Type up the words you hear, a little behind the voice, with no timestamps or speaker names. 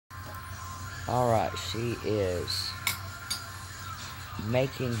Alright, she is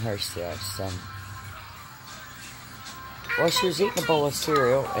making herself some... Well, she was eating a bowl of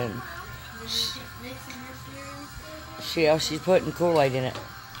cereal, and she's putting Kool-Aid in it.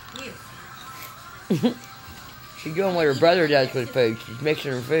 She's doing what her brother does with food. She's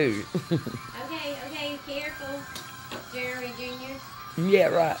mixing her food. Okay, careful, Jeremy Jr. Yeah,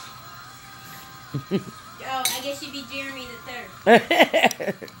 right. Oh, I guess you'd be Jeremy the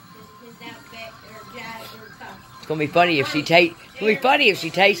third. It's gonna be funny if she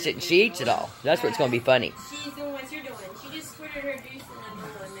tastes it and she eats it all. That's what's gonna be funny. She's doing what you're doing. She just squirted her juice in the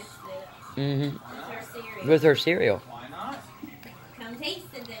bowl and mixed it up. With her cereal. Why not? Come taste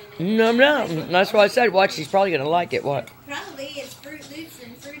it then. No. That's what I said. Watch, she's probably gonna like it. What? Probably it's Fruit Loops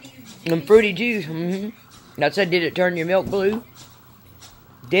and fruity juice. And fruity juice. I said, did it turn your milk blue?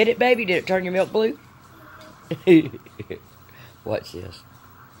 Did it, baby? Did it turn your milk blue? Watch this.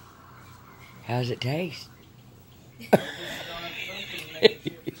 How's it taste?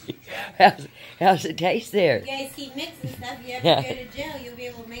 How's it taste there? You guys keep mixing stuff. You ever go to jail, you'll be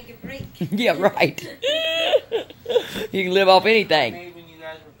able to make a break. Yeah, right. You can live off anything. When you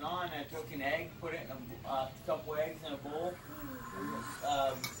guys were gone, I took an egg, put it in a couple eggs in a bowl.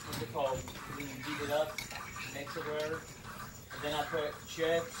 What's it called? When you heat it up, mix it whatever. And then I put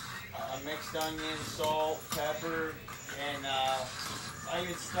chips, mixed onion, salt, pepper, and I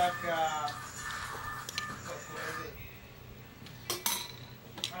even stuck a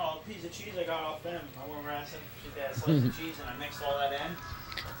piece of cheese I got off them. I went around some slice of cheese and I mixed all that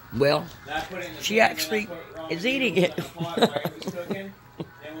in. Well, she actually is eating it.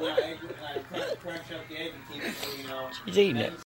 She's eating it.